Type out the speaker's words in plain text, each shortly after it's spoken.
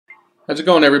How's it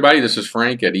going, everybody? This is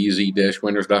Frank at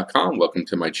ez-winners.com. Welcome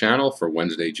to my channel for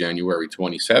Wednesday, January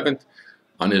 27th.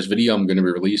 On this video, I'm going to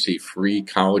release a free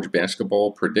college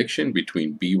basketball prediction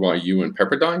between BYU and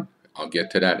Pepperdine. I'll get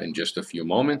to that in just a few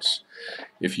moments.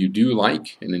 If you do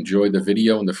like and enjoy the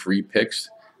video and the free picks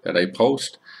that I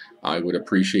post, I would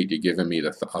appreciate you giving me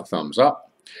a thumbs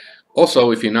up.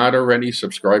 Also, if you're not already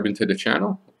subscribing to the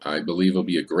channel, I believe it'll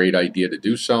be a great idea to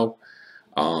do so.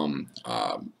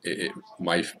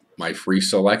 My free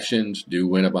selections do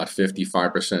win about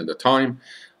 55% of the time.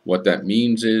 What that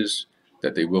means is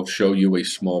that they will show you a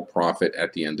small profit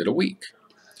at the end of the week.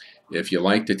 If you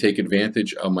like to take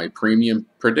advantage of my premium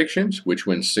predictions, which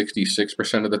win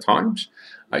 66% of the times,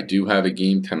 I do have a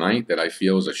game tonight that I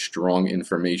feel is a strong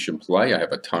information play. I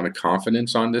have a ton of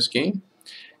confidence on this game.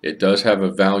 It does have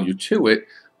a value to it,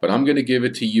 but I'm going to give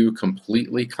it to you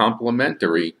completely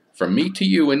complimentary from me to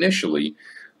you initially,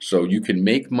 so you can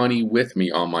make money with me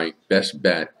on my best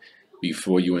bet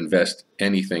before you invest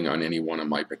anything on any one of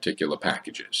my particular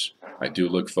packages. I do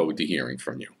look forward to hearing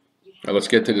from you. Now let's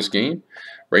get to this game.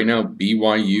 Right now,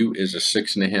 BYU is a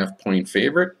 6.5 point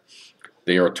favorite.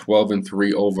 They are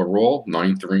 12-3 overall,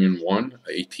 9-3-1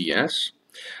 ATS.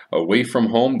 Away from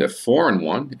home, they're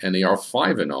 4-1, and they are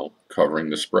 5-0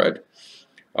 covering the spread.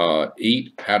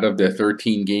 8 out of their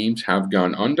 13 games have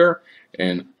gone under,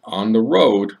 and on the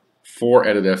road, 4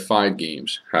 out of their 5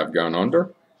 games have gone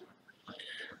under.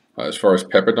 As far as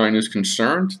Pepperdine is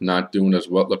concerned, not doing as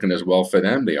well, looking as well for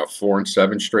them. They are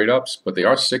 4-7 straight ups, but they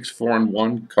are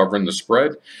 6-4-1 covering the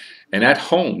spread. And at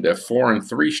home, they're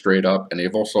 4-3 straight up, and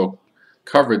they've also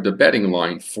covered the betting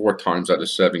line 4 times out of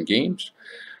 7 games.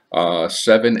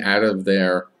 7 out of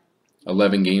their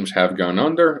 11 games have gone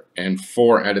under, and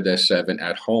 4 out of their 7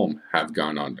 at home have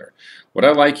gone under. What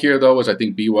I like here, though, is I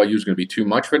think BYU is going to be too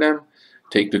much for them.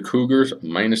 Take the Cougars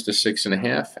minus the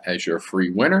 6.5 as your free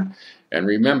winner. And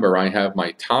remember, I have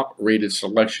my top rated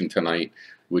selection tonight,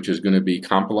 which is going to be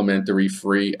complimentary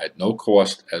free at no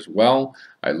cost as well.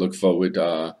 I look forward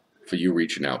for you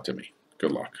reaching out to me.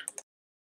 Good luck.